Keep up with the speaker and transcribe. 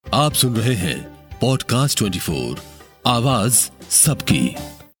आप सुन रहे हैं पॉडकास्ट 24 आवाज सबकी।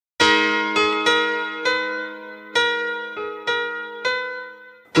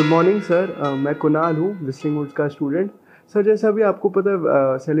 गुड मॉर्निंग सर, मैं कुणाल हूँ, बॉलीवुड का स्टूडेंट। सर जैसा अभी आपको पता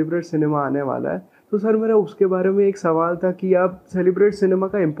है सेलिब्रेट सिनेमा आने वाला है, तो सर मेरा उसके बारे में एक सवाल था कि आप सेलिब्रेट सिनेमा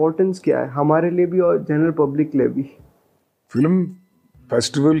का इम्पोर्टेंस क्या है हमारे लिए भी और जनरल पब्लिक के लिए भी। फिल्म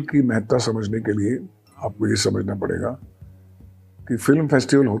फेस्टिवल की महत्ता समझने के लिए आपको ये समझना पड़ेगा कि फिल्म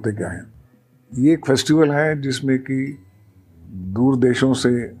फेस्टिवल होते क्या हैं। ये एक फेस्टिवल है जिसमें कि दूर देशों से,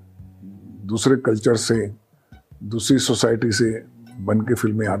 दूसरे कल्चर से, दूसरी सोसाइटी से बन के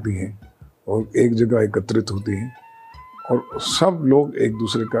फिल्में आती हैं और एक जगह एकत्रित होती हैं और सब लोग एक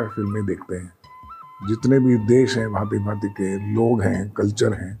दूसरे का फिल्में देखते हैं। जितने भी देश हैं, भांति भांति के लोग हैं,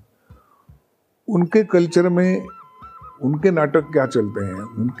 कल्चर हैं, उनके कल्चर में उनके नाटक क्या चलते हैं,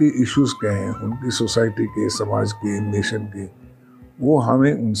 उनके इश्यूज क्या हैं, उनकी सोसाइटी के, समाज के, नेशन के, वो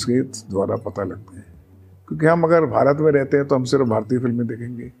हमें उनके द्वारा पता लगते हैं। क्योंकि हम अगर भारत में रहते हैं तो हम सिर्फ भारतीय फिल्में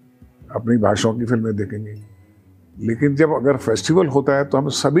देखेंगे, अपनी भाषाओं की फिल्में देखेंगे। लेकिन जब अगर फेस्टिवल होता है तो हम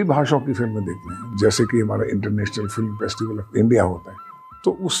सभी भाषाओं की फिल्में देखते हैं, जैसे कि हमारा international film festival of India होता है।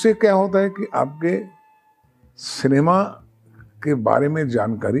 तो उससे क्या होता है कि आपके सिनेमा के बारे में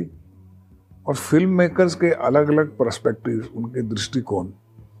जानकारी और फिल्म मेकर्स के अलग अलग पर्सपेक्टिव, उनके दृष्टिकोण,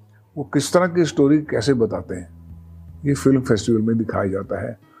 वो किस तरह की स्टोरी कैसे बताते हैं, ये फिल्म फेस्टिवल में दिखाया जाता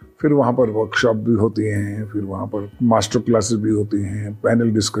है। फिर वहाँ पर वर्कशॉप भी होती हैं, फिर वहाँ पर मास्टर क्लासेस भी होती हैं,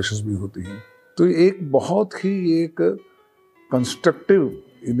 पैनल डिस्कशंस भी होती हैं। तो एक बहुत ही एक कंस्ट्रक्टिव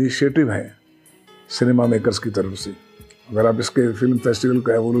इनिशिएटिव है सिनेमा मेकर्स की तरफ से। अगर आप इसके फिल्म फेस्टिवल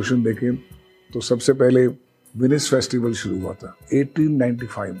का एवोल्यूशन देखें तो सबसे पहले वेनिस फेस्टिवल शुरू हुआ था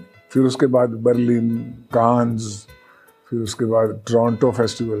 1895 में, फिर उसके बाद बर्लिन, कांस, फिर उसके बाद टोरंटो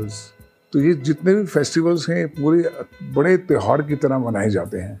फेस्टिवल्स। तो ये जितने भी फेस्टिवल्स हैं पूरे बड़े त्यौहार की तरह मनाए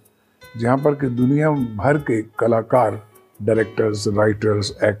जाते हैं, जहाँ पर कि दुनिया भर के कलाकार, डायरेक्टर्स,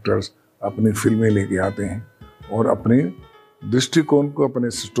 राइटर्स, एक्टर्स अपनी फिल्में लेके आते हैं और अपने दृष्टिकोण को, अपने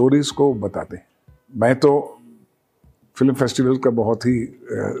स्टोरीज को बताते हैं। मैं तो फिल्म फेस्टिवल का बहुत ही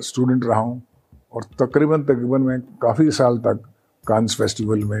स्टूडेंट रहा हूँ और तकरीबन मैं काफ़ी साल तक कांस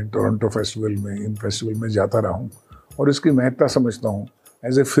फेस्टिवल में, टोरंटो फेस्टिवल में, इन फेस्टिवल में जाता रहा हूँ और इसकी महत्ता समझता हूँ।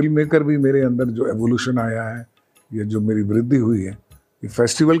 एज ए फिल्म मेकर भी मेरे अंदर जो एवोल्यूशन आया है, ये जो मेरी वृद्धि हुई है, ये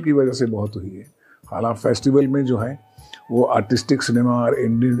फेस्टिवल की वजह से बहुत हुई है। हालांकि फेस्टिवल में जो है वो आर्टिस्टिक सिनेमा और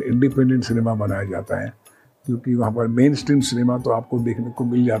इंडिपेंडेंट सिनेमा बनाया जाता है, क्योंकि वहाँ पर मेन स्ट्रीम सिनेमा तो आपको देखने को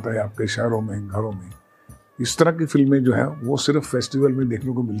मिल जाता है आपके शहरों में, घरों में। इस तरह की फिल्में जो है वो सिर्फ फेस्टिवल में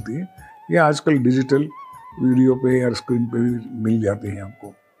देखने को मिलती है। ये आजकल डिजिटल वीडियो पे या स्क्रीन पे भी मिल जाती हैं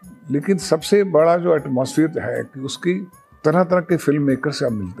आपको। लेकिन सबसे बड़ा जो एटमॉस्फेयर है कि उसकी तरह तरह के फिल्म मेकर से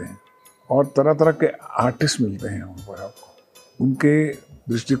आप मिलते हैं और तरह तरह के आर्टिस्ट मिलते हैं वहाँ पर आपको, उनके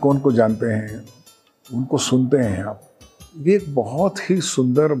दृष्टिकोण को जानते हैं, उनको सुनते हैं आप। ये एक बहुत ही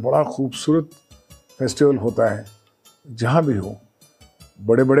सुंदर, बड़ा खूबसूरत फेस्टिवल होता है जहाँ भी हो।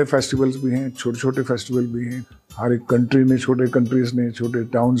 बड़े बड़े फेस्टिवल्स भी हैं, छोटे छोटे फेस्टिवल भी हैं। हर एक कंट्री ने, छोटे कंट्रीज़ ने, छोटे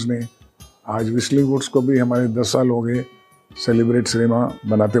टाउन्स ने, आज बॉलीवुड को भी हमारे 10 साल हो गए सेलिब्रेट सिनेमा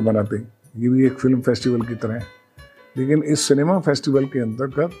बनाते बनाते। ये भी एक फिल्म फेस्टिवल की तरह है। लेकिन इस सिनेमा फेस्टिवल के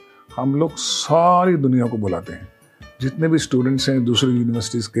अंतर्गत हम लोग सारी दुनिया को बुलाते हैं। जितने भी स्टूडेंट्स हैं दूसरी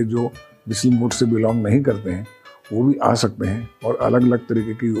यूनिवर्सिटीज़ के जो बॉलीवुड से बिलोंग नहीं करते हैं, वो भी आ सकते हैं और अलग अलग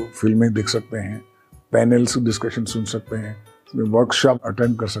तरीके की फिल्में देख सकते हैं, पैनल्स डिस्कशन सुन सकते हैं, वर्कशॉप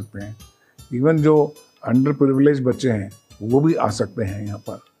अटेंड कर सकते हैं। इवन जो अंडर प्रिविलेज बच्चे हैं वो भी आ सकते हैं यहाँ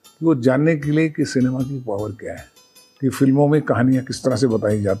पर, वो जानने के लिए कि सिनेमा की पावर क्या है, कि फिल्मों में कहानियाँ किस तरह से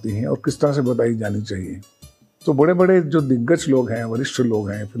बताई जाती हैं और किस तरह से बताई जानी चाहिए। तो बड़े बड़े जो दिग्गज लोग हैं, वरिष्ठ लोग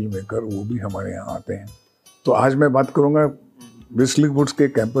हैं, फिल्म मेकर, वो भी हमारे यहाँ आते हैं। तो आज मैं बात करूँगा बॉलीवुड के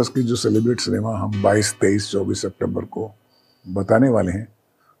कैंपस की जो सेलिब्रेट सिनेमा हम 22, 23, 24 सितंबर को बताने वाले हैं।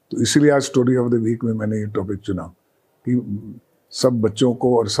 तो इसीलिए आज स्टोरी ऑफ द वीक में मैंने ये टॉपिक चुना कि सब बच्चों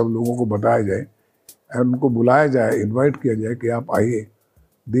को और सब लोगों को बताया जाए और उनको बुलाया जाए, इनवाइट किया जाए कि आप आइए,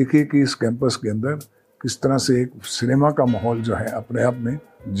 देखिए कि इस कैंपस के अंदर किस तरह से एक सिनेमा का माहौल जो है अपने आप में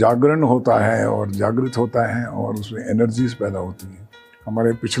जागरण होता है और जागृत होता है और उसमें एनर्जीज पैदा होती हैं।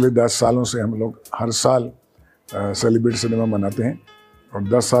 हमारे पिछले 10 सालों से हम लोग हर साल सेलिब्रेट सिनेमा मनाते हैं और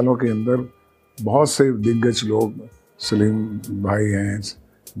 10 सालों के अंदर बहुत से दिग्गज लोग, सलीम भाई हैं,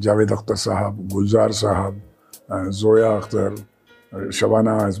 जावेद अख्तर साहब, गुलजार साहब, Zoya Akhtar,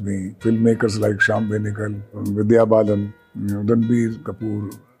 Shabana Azmi, film makers like Shyam Benegal, Vidya Balan, Ranbir Kapoor,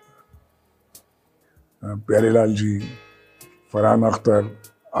 Pyarelal जी, फरहान अख्तर,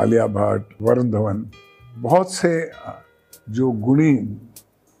 आलिया भट्ट, वरुण धवन, बहुत से जो गुणी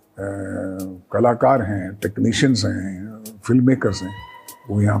कलाकार हैं, टेक्नीशियंस हैं, फिल्म मेकर्स हैं,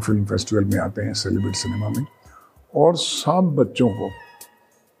 वो यहाँ फिल्म फेस्टिवल में आते हैं, सेलिब्रेट सिनेमा में, और सब बच्चों को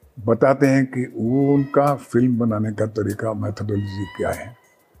बताते हैं कि वो उनका फिल्म बनाने का तरीका, मैथडोलॉजी क्या है।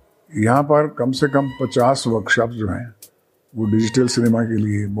 यहाँ पर कम से कम 50 वर्कशॉप जो हैं वो डिजिटल सिनेमा के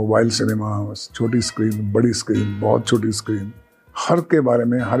लिए, मोबाइल सिनेमा, छोटी स्क्रीन, बड़ी स्क्रीन, बहुत छोटी स्क्रीन, हर के बारे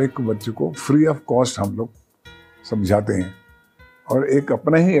में हर एक बच्चे को फ्री ऑफ कॉस्ट हम लोग समझाते हैं। और एक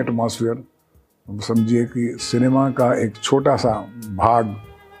अपना ही एटमॉस्फेयर, समझिए कि सिनेमा का एक छोटा सा भाग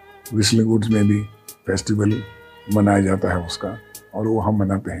व्हिस्लिंग वुड्स में भी फेस्टिवल मनाया जाता है उसका, और वो हम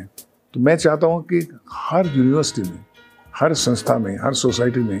मनाते हैं। तो मैं चाहता हूँ कि हर यूनिवर्सिटी में, हर संस्था में, हर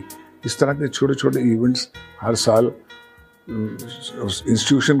सोसाइटी में इस तरह के छोटे छोटे इवेंट्स हर साल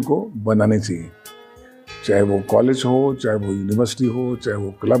इंस्टीट्यूशन को बनाने चाहिए, चाहे वो कॉलेज हो, चाहे वो यूनिवर्सिटी हो, चाहे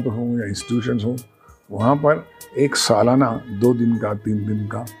वो क्लब हो या इंस्टीट्यूशन हो। वहाँ पर एक सालाना 2 दिन का, 3 दिन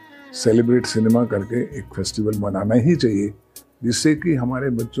का सेलिब्रेट सिनेमा करके एक फेस्टिवल मनाना ही चाहिए, जिससे कि हमारे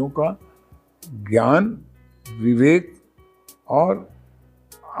बच्चों का ज्ञान, विवेक और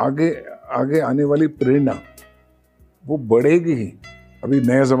आगे आने वाली प्रेरणा वो बढ़ेगी ही। अभी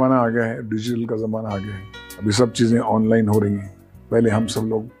नया ज़माना आ गया है, डिजिटल का ज़माना आ गया है, अभी सब चीज़ें ऑनलाइन हो रही हैं। पहले हम सब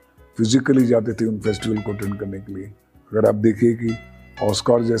लोग फिजिकली जाते थे उन फेस्टिवल को अटेंड करने के लिए। अगर आप देखिए कि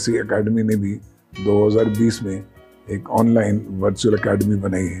ऑस्कर जैसी एकेडमी ने भी 2020 में एक ऑनलाइन वर्चुअल एकेडमी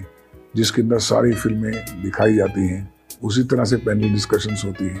बनाई है, जिसके अंदर सारी फिल्में दिखाई जाती हैं, उसी तरह से पैनल डिस्कशंस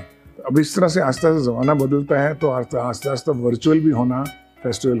होती हैं। अब इस तरह से आस्ते आस्ते ज़माना बदलता है, तो आस्ते आस्ते वर्चुअल भी होना,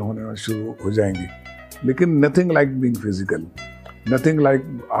 फेस्टिवल होने शुरू हो जाएंगे। लेकिन nothing like being physical, nothing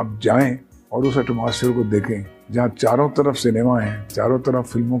like आप जाएं और उस एटमॉस्फेयर को देखें जहाँ चारों तरफ सिनेमा है, चारों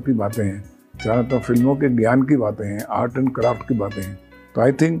तरफ फिल्मों की बातें हैं, चारों तरफ फिल्मों के ज्ञान की बातें हैं, आर्ट एंड क्राफ्ट की बातें हैं। तो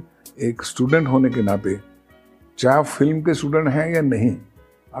आई थिंक एक स्टूडेंट होने के नाते, चाहे आप फिल्म के स्टूडेंट हैं या नहीं,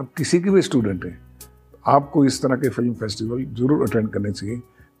 आप किसी की भी स्टूडेंट हैं, आपको इस तरह के फिल्म फेस्टिवल जरूर अटेंड करने चाहिए,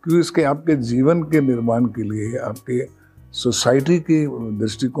 क्योंकि इसके आपके जीवन के निर्माण के लिए, आपके सोसाइटी के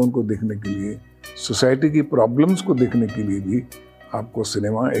दृष्टिकोण को देखने के लिए, सोसाइटी की प्रॉब्लम्स को देखने के लिए भी आपको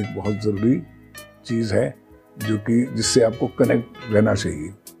सिनेमा एक बहुत ज़रूरी चीज़ है, जो कि जिससे आपको कनेक्ट रहना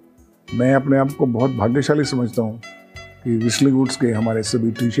चाहिए। मैं अपने आप को बहुत भाग्यशाली समझता हूँ कि व्हिस्लिंग वुड्स के हमारे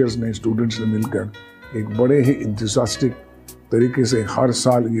सभी टीचर्स ने, स्टूडेंट्स ने मिलकर एक बड़े ही इंथुसियास्टिक तरीके से हर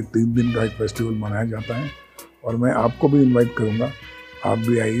साल ये 3 दिन का एक फेस्टिवल मनाया जाता है। और मैं आपको भी इनवाइट करूँगा, आप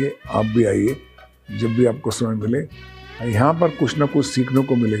भी आइए, जब भी आपको समय मिले। यहाँ पर कुछ ना कुछ सीखने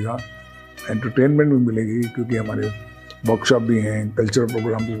को मिलेगा, एंटरटेनमेंट भी मिलेगी, क्योंकि हमारे वर्कशॉप भी हैं, कल्चरल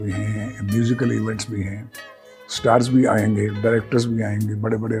प्रोग्राम्स भी हैं, म्यूजिकल इवेंट्स भी हैं, स्टार्स भी आएंगे, डायरेक्टर्स भी आएंगे,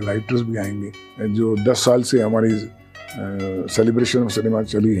 बड़े बड़े राइटर्स भी आएंगे। जो 10 साल से हमारी सेलिब्रेशन ऑफ सिनेमा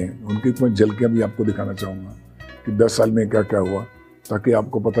चली है, उनकी कुछ झलकियाँ भी आपको दिखाना चाहूँगा कि 10 साल में क्या क्या हुआ, ताकि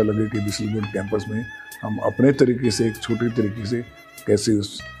आपको पता लगे कि व्हिस्लिंग वुड कैंपस में हम अपने तरीके से, एक छोटे तरीके से कैसे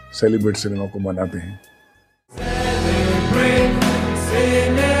उस सेलिब्रेट सिनेमा को मनाते हैं।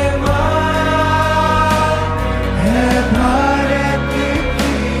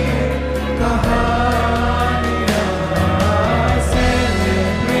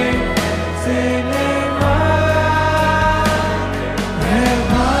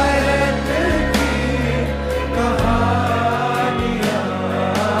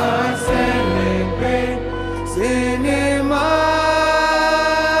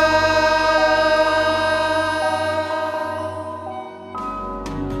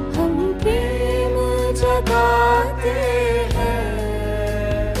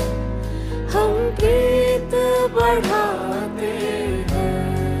 बढ़ाते हैं,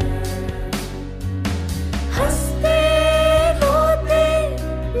 हंसते रोते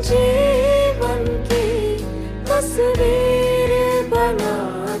जीवन की तस्वीर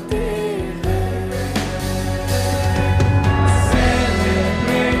बनाते हैं।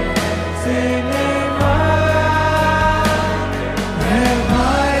 सेलिब्रेट सिनेमा है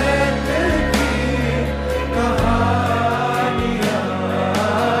भारत की कहानियाँ।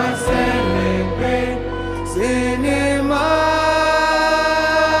 Celebrate cinema.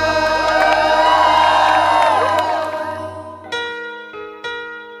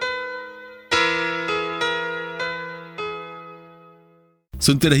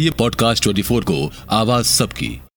 सुनते रहिए पॉडकास्ट 24 को, आवाज सबकी।